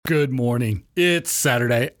Good morning. It's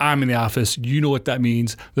Saturday. I'm in the office. You know what that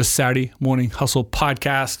means. The Saturday Morning Hustle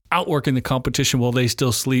podcast, outworking the competition while they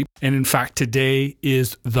still sleep. And in fact, today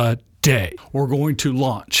is the day. We're going to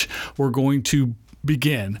launch. We're going to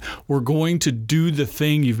begin. We're going to do the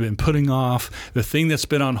thing you've been putting off, the thing that's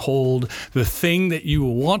been on hold, the thing that you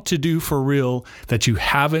want to do for real that you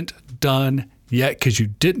haven't done yet because you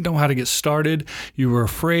didn't know how to get started. You were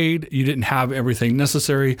afraid. You didn't have everything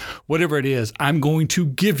necessary. Whatever it is, I'm going to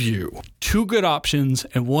give you 2 good options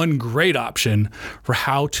and 1 great option for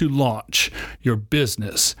how to launch your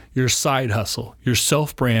business, your side hustle, your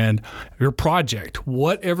self-brand, your project,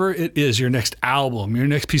 whatever it is, your next album, your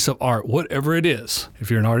next piece of art, whatever it is. If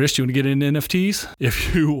you're an artist, you want to get into NFTs.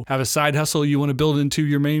 If you have a side hustle you want to build into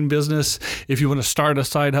your main business, if you want to start a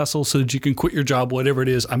side hustle so that you can quit your job, whatever it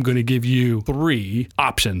is, I'm going to give you 3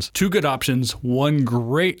 options, 2 good options, 1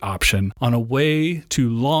 great option on a way to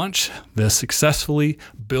launch this successfully,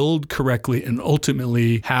 build correctly, and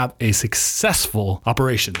ultimately have a successful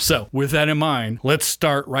operation. So with that in mind, let's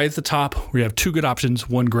start right at the top. We have 2 good options,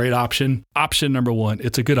 1 great option. Option number 1,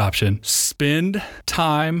 it's a good option. Spend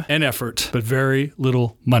time and effort, but very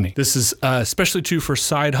little money. This is especially true for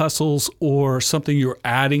side hustles or something you're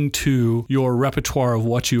adding to your repertoire of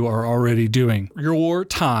what you are already doing. Your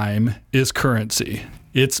time is currency.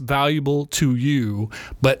 It's valuable to you,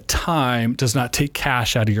 but time does not take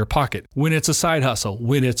cash out of your pocket. When it's a side hustle,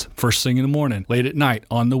 when it's first thing in the morning, late at night,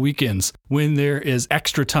 on the weekends, when there is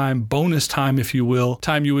extra time, bonus time, if you will,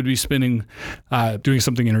 time you would be spending doing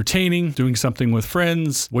something entertaining, doing something with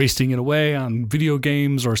friends, wasting it away on video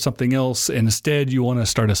games or something else. And instead, you want to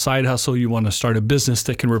start a side hustle. You want to start a business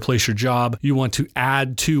that can replace your job. You want to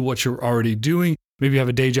add to what you're already doing. Maybe you have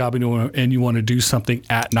a day job and you want to do something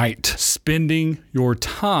at night. Spending your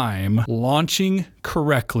time launching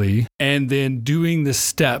correctly and then doing the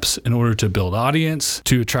steps in order to build audience,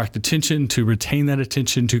 to attract attention, to retain that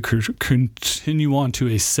attention, to continue on to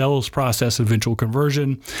a sales process, eventual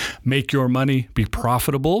conversion, make your money, be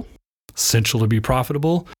profitable, essential to be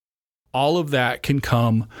profitable. All of that can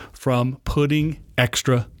come from putting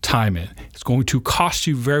extra time in. It's going to cost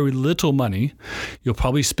you very little money. You'll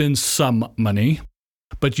probably spend some money.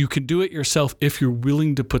 But you can do it yourself if you're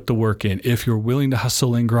willing to put the work in, if you're willing to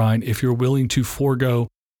hustle and grind, if you're willing to forego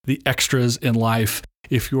the extras in life,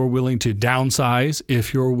 if you're willing to downsize,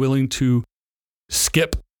 if you're willing to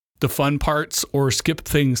skip the fun parts or skip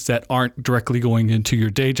things that aren't directly going into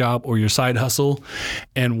your day job or your side hustle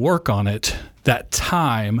and work on it. That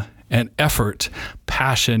time and effort,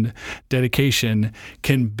 passion, dedication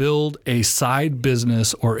can build a side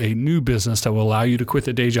business or a new business that will allow you to quit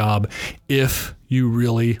the day job if you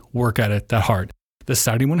really work at it that hard. The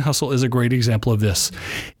Saturday Morning Hustle is a great example of this.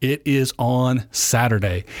 It is on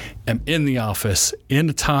Saturday. I'm in the office in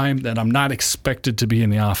a time that I'm not expected to be in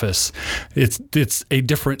the office. It's a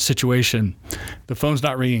different situation. The phone's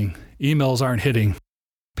not ringing. Emails aren't hitting.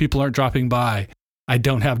 People aren't dropping by. I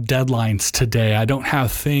don't have deadlines today. I don't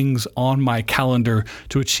have things on my calendar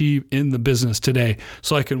to achieve in the business today.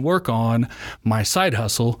 So I can work on my side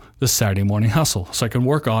hustle, the Saturday Morning Hustle. So I can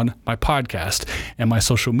work on my podcast and my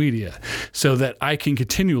social media so that I can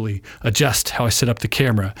continually adjust how I set up the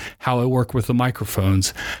camera, how I work with the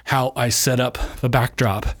microphones, how I set up the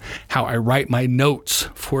backdrop, how I write my notes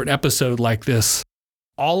for an episode like this.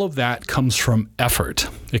 All of that comes from effort.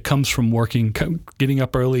 It comes from working, getting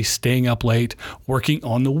up early, staying up late, working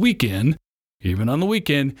on the weekend. Even on the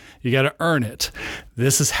weekend, you got to earn it.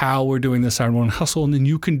 This is how we're doing this Saturday Morning Hustle, and then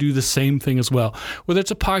you can do the same thing as well. Whether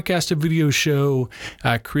it's a podcast, a video show,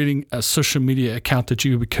 creating a social media account that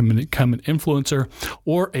you become an influencer,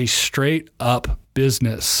 or a straight up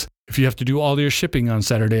business. If you have to do all your shipping on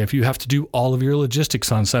Saturday, if you have to do all of your logistics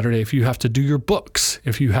on Saturday, if you have to do your books,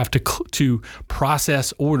 if you have to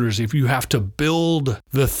process orders, if you have to build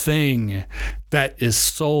the thing that is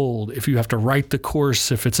sold, if you have to write the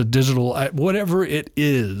course, if it's a digital, whatever it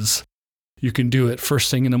is, you can do it first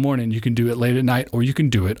thing in the morning, you can do it late at night, or you can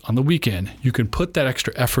do it on the weekend. You can put that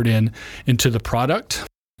extra effort into the product,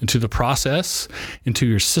 into the process, into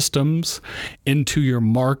your systems, into your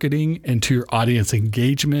marketing, into your audience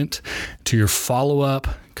engagement, to your follow-up,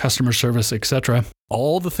 customer service, etc.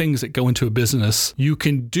 All the things that go into a business you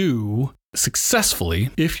can do successfully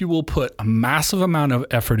if you will put a massive amount of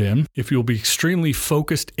effort in, if you'll be extremely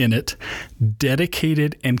focused in it,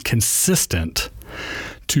 dedicated and consistent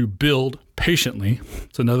to build patiently.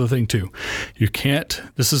 It's another thing too.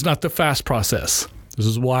 This is not the fast process. This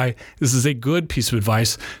is why this is a good piece of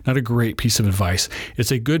advice, not a great piece of advice.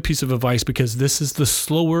 It's a good piece of advice because this is the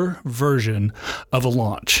slower version of a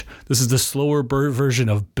launch. This is the slower version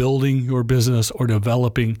of building your business or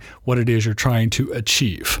developing what it is you're trying to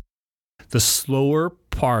achieve. The slower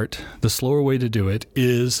way to do it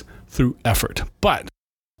is through effort, but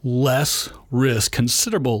less risk,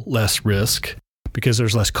 considerable less risk, because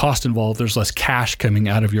there's less cost involved, there's less cash coming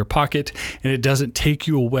out of your pocket, and it doesn't take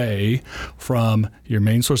you away from your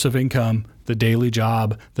main source of income, the daily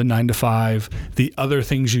job, the 9 to 5, the other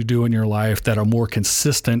things you do in your life that are more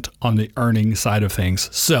consistent on the earning side of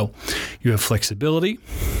things. So you have flexibility,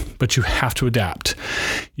 but you have to adapt.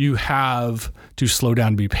 You have to slow down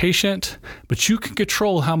and be patient, but you can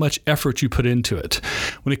control how much effort you put into it.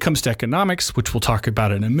 When it comes to economics, which we'll talk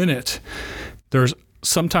about in a minute, there's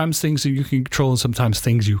sometimes things that you can control and sometimes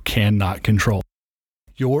things you cannot control.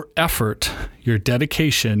 Your effort, your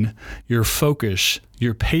dedication, your focus,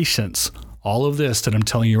 your patience, all of this that I'm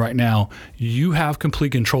telling you right now, you have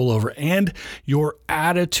complete control over, and your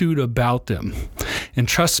attitude about them. And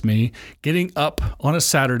trust me, getting up on a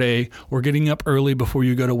Saturday or getting up early before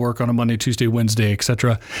you go to work on a Monday, Tuesday, Wednesday,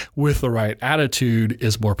 etc., with the right attitude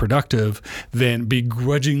is more productive than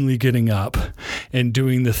begrudgingly getting up and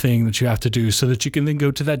doing the thing that you have to do so that you can then go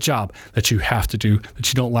to that job that you have to do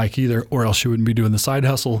that you don't like either, or else you wouldn't be doing the side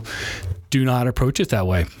hustle. Do not approach it that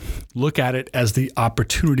way. Look at it as the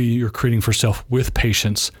opportunity you're creating for yourself with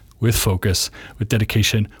patience, with focus, with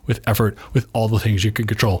dedication, with effort, with all the things you can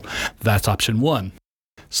control. That's option 1.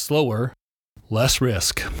 Slower, less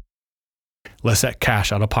risk, less that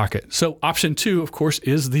cash out of pocket. So option 2, of course,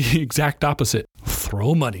 is the exact opposite.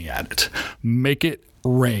 Throw money at it. Make it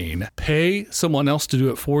rain. Pay someone else to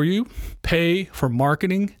do it for you. Pay for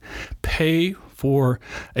marketing. Pay for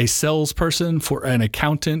a salesperson, for an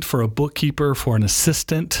accountant, for a bookkeeper, for an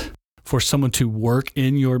assistant, for someone to work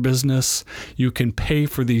in your business. You can pay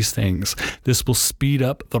for these things. This will speed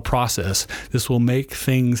up the process. This will make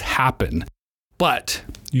things happen. But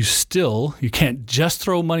you can't just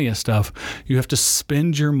throw money at stuff. You have to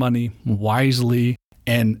spend your money wisely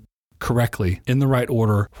and correctly, in the right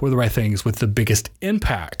order, for the right things with the biggest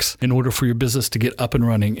impacts in order for your business to get up and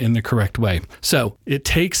running in the correct way. So it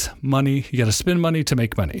takes money. You got to spend money to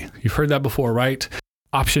make money. You've heard that before, right?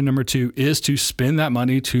 Option number 2 is to spend that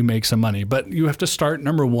money to make some money. But you have to start,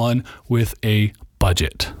 number 1, with a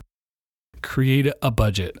budget. Create a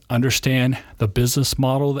budget. Understand the business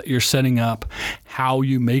model that you're setting up, how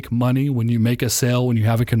you make money when you make a sale, when you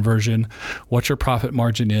have a conversion, what your profit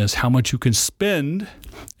margin is, how much you can spend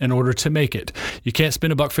in order to make it. You can't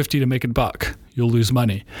spend $1.50 to make $1. You'll lose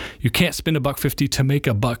money. You can't spend $1.50 to make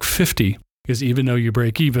 $1.50. Because even though you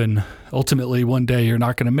break even, ultimately one day you're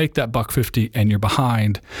not going to make that $1.50 and you're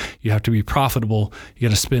behind. You have to be profitable. You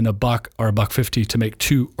got to spend $1 or $1.50 to make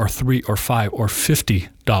 $2 or $3 or $5 or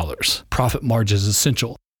 $50. Profit margin is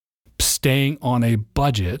essential. Staying on a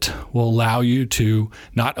budget will allow you to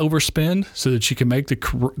not overspend so that you can make the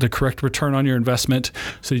correct return on your investment,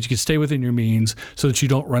 so that you can stay within your means, so that you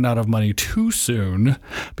don't run out of money too soon,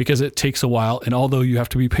 because it takes a while. And although you have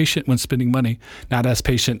to be patient when spending money, not as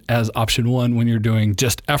patient as option 1 when you're doing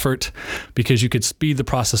just effort, because you could speed the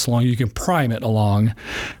process along. You can prime it along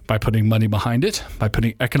by putting money behind it, by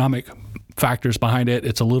putting economic factors behind it.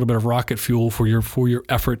 It's a little bit of rocket fuel for your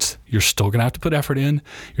efforts. You're still going to have to put effort in.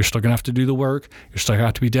 You're still going to have to do the work. You're still going to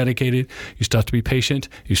have to be dedicated. You still have to be patient.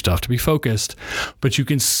 You still have to be focused. But you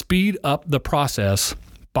can speed up the process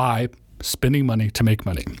by spending money to make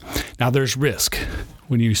money. Now, there's risk.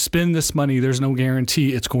 When you spend this money, there's no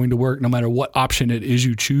guarantee it's going to work no matter what option it is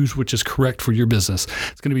you choose, which is correct for your business.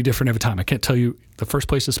 It's going to be different every time. I can't tell you the first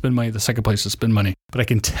place to spend money, the second place to spend money. But I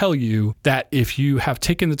can tell you that if you have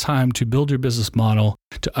taken the time to build your business model,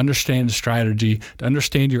 to understand the strategy, to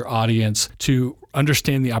understand your audience, to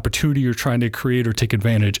understand the opportunity you're trying to create or take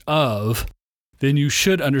advantage of, then you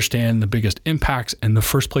should understand the biggest impacts and the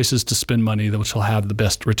first places to spend money that will have the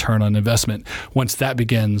best return on investment. Once that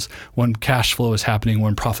begins, when cash flow is happening,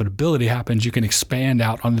 when profitability happens, you can expand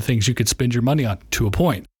out on the things you could spend your money on to a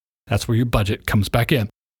point. That's where your budget comes back in.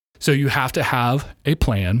 So you have to have a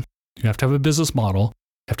plan. You have to have a business model.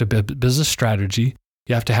 You have to have a business strategy.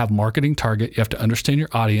 You have to have marketing target. You have to understand your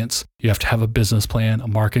audience. You have to have a business plan, a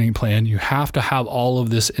marketing plan. You have to have all of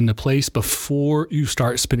this into place before you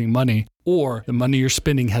start spending money, or the money you're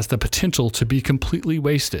spending has the potential to be completely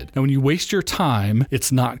wasted. And when you waste your time,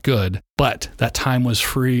 it's not good, but that time was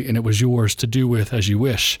free and it was yours to do with as you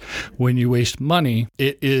wish. When you waste money,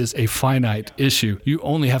 it is a finite issue. You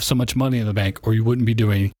only have so much money in the bank or you wouldn't be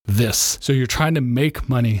doing this. So you're trying to make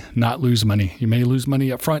money, not lose money. You may lose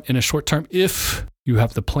money up front in a short term if you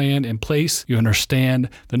have the plan in place, you understand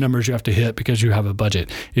the numbers you have to hit because you have a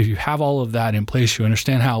budget. If you have all of that in place, you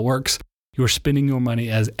understand how it works, you're spending your money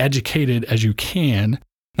as educated as you can,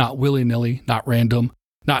 not willy-nilly, not random,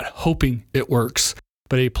 not hoping it works,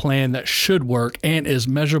 but a plan that should work and is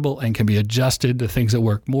measurable and can be adjusted. The things that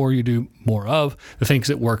work more, you do more of. The things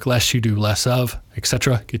that work less, you do less of,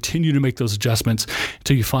 etc. Continue to make those adjustments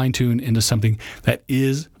until you fine tune into something that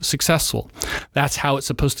is successful. That's how it's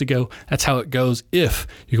supposed to go. That's how it goes if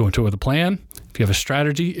you go into it with a plan. If you have a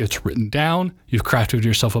strategy, it's written down, you've crafted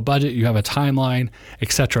yourself a budget, you have a timeline,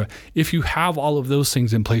 etc. If you have all of those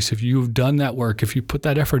things in place, if you've done that work, if you put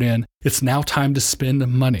that effort in, it's now time to spend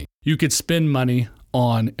money. You could spend money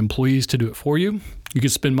on employees to do it for you. You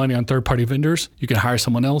could spend money on third-party vendors. You can hire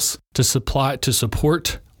someone else to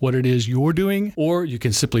support what it is you're doing, or you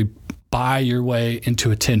can simply buy your way into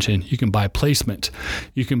attention. You can buy placement.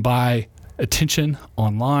 You can buy attention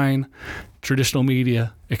online, traditional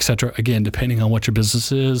media, etc. Again, depending on what your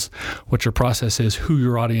business is, what your process is, who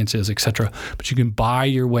your audience is, etc. But you can buy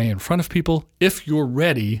your way in front of people if you're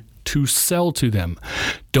ready to sell to them.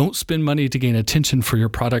 Don't spend money to gain attention for your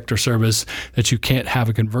product or service that you can't have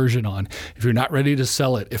a conversion on. If you're not ready to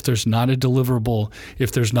sell it, if there's not a deliverable,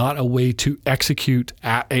 if there's not a way to execute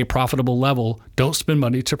at a profitable level, don't spend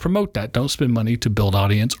money to promote that. Don't spend money to build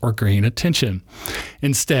audience or gain attention.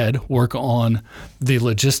 Instead, work on the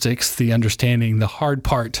logistics, the understanding, the hard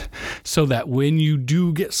part, so that when you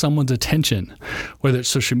do get someone's attention, whether it's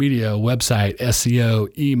social media, website,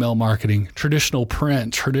 SEO, email marketing, traditional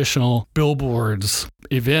print, traditional billboards,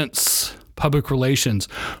 events, public relations,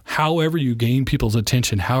 however you gain people's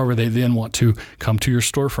attention, however they then want to come to your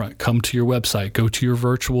storefront, come to your website, go to your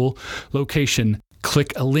virtual location,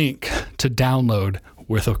 click a link to download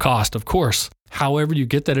with a cost, of course. However you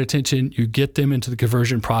get that attention, you get them into the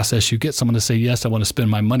conversion process, you get someone to say, yes, I want to spend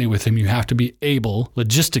my money with him. You have to be able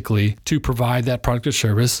logistically to provide that product or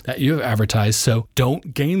service that you have advertised. So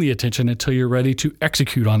don't gain the attention until you're ready to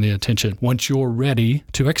execute on the attention. Once you're ready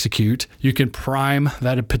to execute, you can prime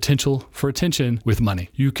that potential for attention with money.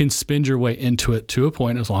 You can spend your way into it to a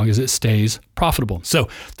point as long as it stays profitable. So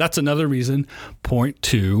that's another reason. Point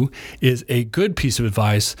 2 is a good piece of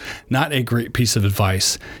advice, not a great piece of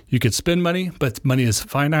advice. You could spend money, but money is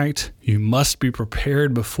finite. You must be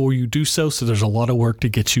prepared before you do so. So there's a lot of work to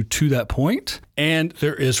get you to that point. And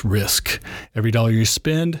there is risk. Every dollar you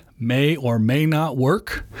spend may or may not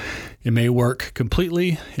work. It may work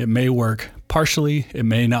completely. It may work partially. It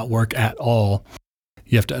may not work at all.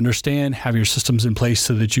 You have to understand, have your systems in place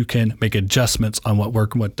so that you can make adjustments on what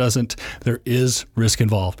works and what doesn't. There is risk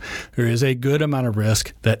involved. There is a good amount of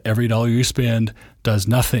risk that every dollar you spend does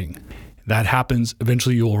nothing. That happens,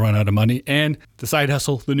 eventually you will run out of money. And the side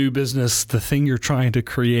hustle, the new business, the thing you're trying to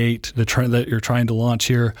create, the trend that you're trying to launch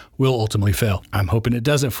here will ultimately fail. I'm hoping it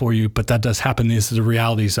doesn't for you, but that does happen. These are the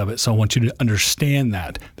realities of it. So I want you to understand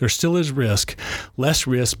that. There still is risk, less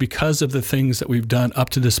risk because of the things that we've done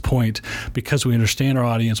up to this point, because we understand our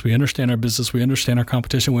audience, we understand our business, we understand our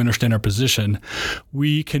competition, we understand our position.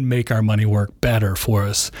 We can make our money work better for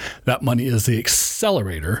us. That money is the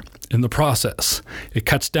accelerator in the process. It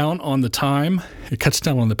cuts down on the time, it cuts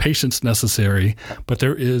down on the patience necessary, but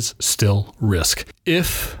there is still risk.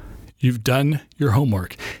 If you've done your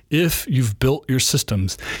homework, if you've built your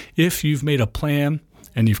systems, if you've made a plan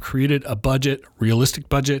and you've created a budget, realistic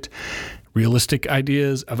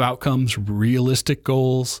ideas of outcomes, realistic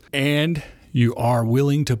goals, and you are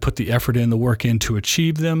willing to put the effort in, the work in to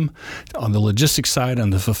achieve them on the logistics side, on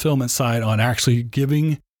the fulfillment side, on actually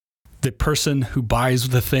giving the person who buys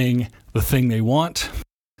the thing they want.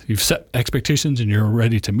 You've set expectations and you're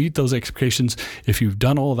ready to meet those expectations. If you've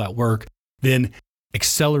done all that work, then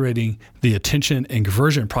accelerating the attention and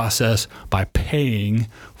conversion process by paying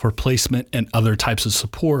for placement and other types of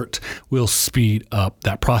support will speed up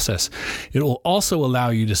that process. It will also allow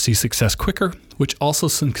you to see success quicker, which also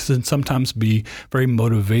can sometimes be very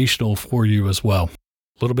motivational for you as well.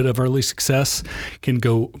 A little bit of early success can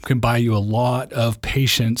buy you a lot of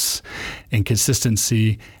patience and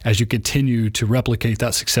consistency as you continue to replicate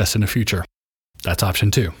that success in the future. That's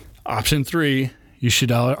option 2. Option 3, you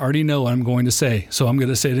should already know what I'm going to say, so I'm going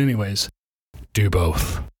to say it anyways. Do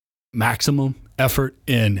both. Maximum effort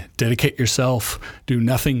in. Dedicate yourself. Do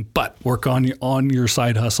nothing but work on your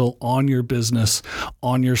side hustle, on your business,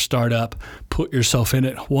 on your startup. Put yourself in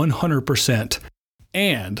it 100%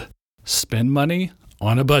 and spend money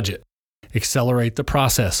on a budget. Accelerate the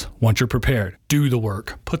process once you're prepared. Do the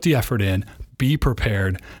work. Put the effort in. Be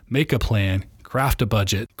prepared. Make a plan. Craft a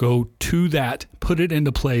budget. Go to that. Put it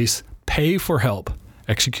into place. Pay for help.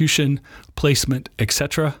 Execution, placement,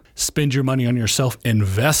 etc. Spend your money on yourself.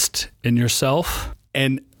 Invest in yourself.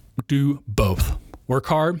 And do both. Work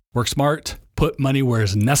hard. Work smart. Put money where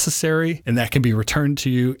is necessary, and that can be returned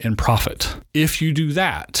to you in profit. If you do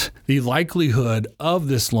that, the likelihood of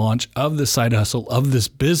this launch, of this side hustle, of this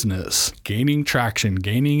business gaining traction,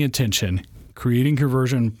 gaining attention, creating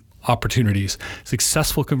conversion opportunities,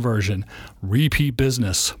 successful conversion, repeat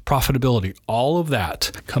business, profitability, all of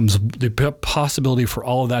that comes, the possibility for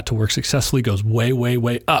all of that to work successfully goes way, way,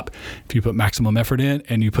 way up if you put maximum effort in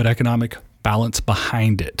and you put economic balance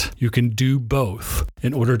behind it. You can do both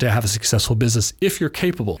in order to have a successful business if you're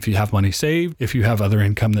capable. If you have money saved, if you have other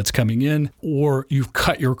income that's coming in, or you've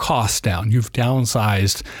cut your costs down, you've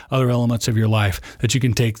downsized other elements of your life that you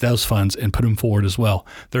can take those funds and put them forward as well.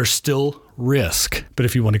 There's still risk, but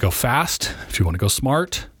if you want to go fast, if you want to go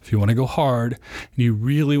smart, if you want to go hard, and you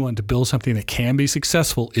really want to build something that can be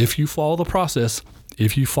successful if you follow the process,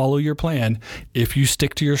 if you follow your plan, if you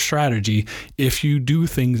stick to your strategy, if you do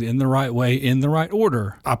things in the right way, in the right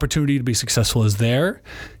order, opportunity to be successful is there.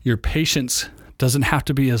 Your patience doesn't have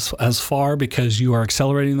to be as far because you are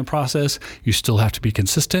accelerating the process. You still have to be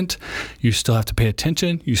consistent. You still have to pay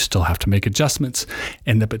attention. You still have to make adjustments.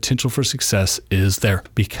 And the potential for success is there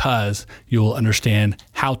because you will understand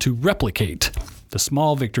how to replicate the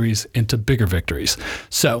small victories into bigger victories.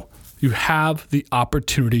 So you have the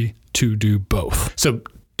opportunity to do both. So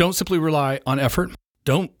don't simply rely on effort.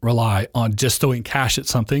 Don't rely on just throwing cash at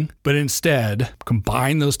something, but instead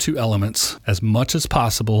combine those two elements as much as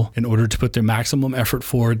possible in order to put the maximum effort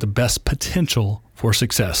forward, the best potential for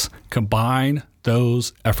success. Combine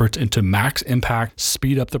those efforts into max impact,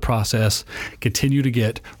 speed up the process, continue to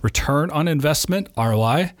get return on investment,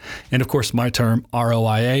 ROI, and of course, my term,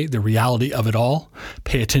 ROIA, the reality of it all.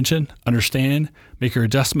 Pay attention, understand, make your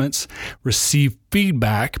adjustments, receive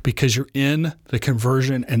feedback because you're in the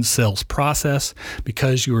conversion and sales process,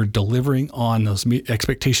 because you are delivering on those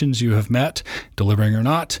expectations you have met, delivering or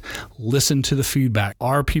not. Listen to the feedback.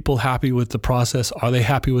 Are people happy with the process? Are they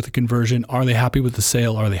happy with the conversion? Are they happy with the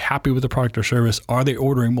sale? Are they happy with the product or service? Are they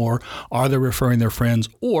ordering more? Are they referring their friends?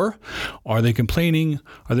 Or are they complaining?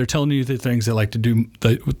 Are they telling you the things they like to do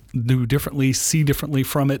differently, see differently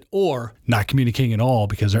from it, or not communicating at all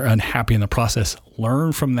because they're unhappy in the process?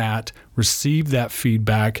 Learn from that, receive that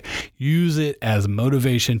feedback, use it as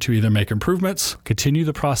motivation to either make improvements, continue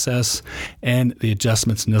the process, and the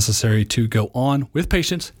adjustments necessary to go on with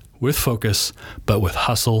patience, with focus, but with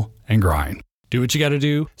hustle and grind. Do what you got to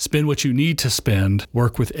do, spend what you need to spend,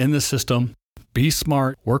 work within the system, be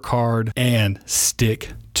smart, work hard, and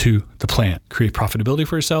stick to the plan. Create profitability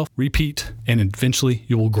for yourself, repeat, and eventually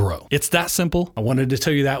you will grow. It's that simple. I wanted to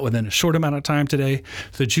tell you that within a short amount of time today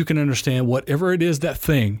so that you can understand whatever it is, that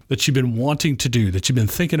thing that you've been wanting to do, that you've been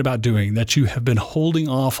thinking about doing, that you have been holding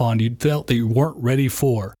off on, you felt that you weren't ready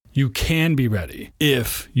for. You can be ready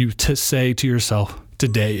if you say to yourself,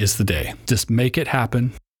 today is the day. Just make it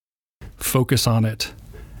happen, focus on it,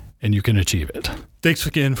 and you can achieve it. Thanks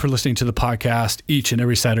again for listening to the podcast each and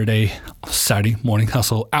every Saturday Morning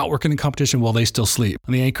Hustle, outworking the competition while they still sleep.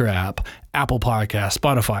 On the Anchor app, Apple Podcasts,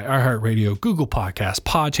 Spotify, iHeartRadio, Google Podcasts,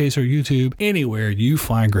 Podchaser, YouTube, anywhere you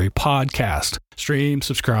find great podcasts. Stream,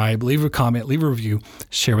 subscribe, leave a comment, leave a review,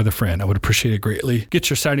 share with a friend. I would appreciate it greatly.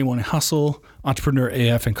 Get your Saturday Morning Hustle, Entrepreneur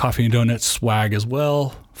AF, and Coffee and Donuts swag as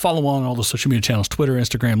well. Follow on all the social media channels, Twitter,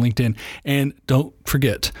 Instagram, LinkedIn, and don't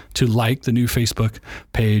forget to like the new Facebook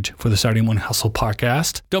page for the Saturday Morning Hustle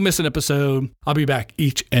podcast. Don't miss an episode. I'll be back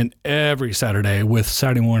each and every Saturday with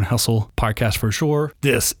Saturday Morning Hustle podcast for sure.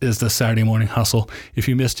 This is the Saturday Morning Hustle. If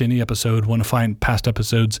you missed any episode, want to find past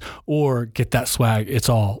episodes, or get that swag, it's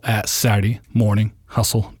all at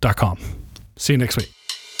SaturdayMorningHustle.com. See you next week.